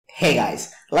Hey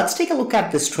guys, let's take a look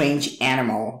at this strange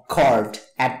animal carved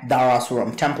at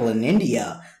Darasuram temple in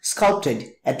India,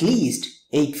 sculpted at least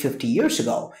 850 years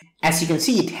ago. As you can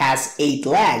see, it has 8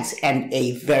 legs and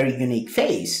a very unique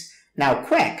face. Now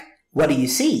quick, what do you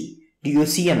see? Do you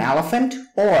see an elephant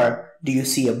or do you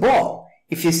see a bull?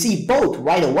 If you see both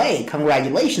right away,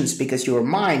 congratulations, because your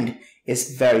mind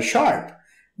is very sharp.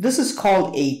 This is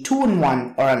called a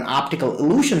 2-in-1 or an optical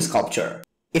illusion sculpture.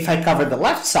 If I cover the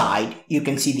left side, you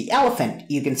can see the elephant,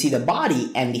 you can see the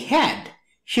body and the head.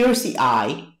 Here's the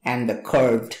eye and the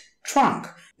curved trunk.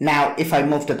 Now, if I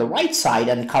move to the right side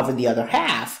and cover the other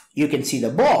half, you can see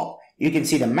the bull. You can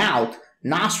see the mouth,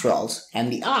 nostrils,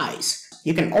 and the eyes.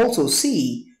 You can also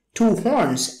see 2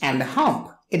 horns and the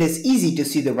hump. It is easy to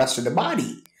see the rest of the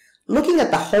body. Looking at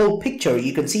the whole picture,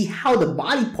 you can see how the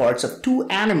body parts of 2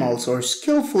 animals are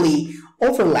skillfully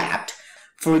overlapped.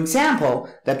 For example,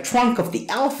 the trunk of the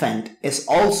elephant is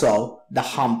also the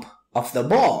hump of the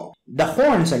bull. The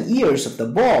horns and ears of the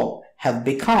bull have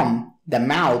become the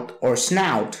mouth or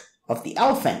snout of the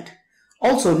elephant.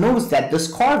 Also notice that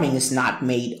this carving is not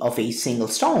made of a single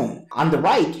stone. On the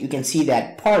right, you can see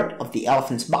that part of the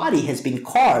elephant's body has been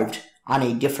carved on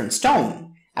a different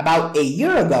stone. About a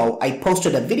year ago, I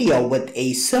posted a video with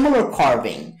a similar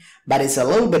carving, but it's a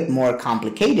little bit more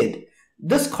complicated.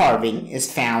 This carving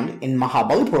is found in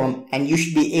Mahabalipuram, and you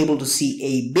should be able to see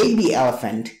a baby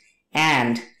elephant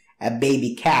and a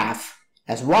baby calf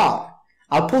as well.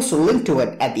 I'll post a link to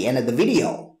it at the end of the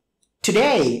video.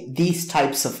 Today, these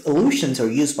types of illusions are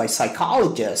used by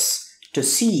psychologists to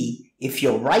see if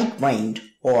you're right-brained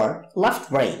or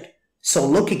left-brained. So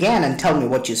look again and tell me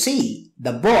what you see,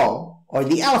 the bull or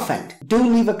the elephant. Do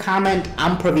leave a comment.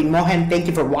 I'm Praveen Mohan. Thank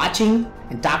you for watching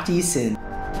and talk to you soon.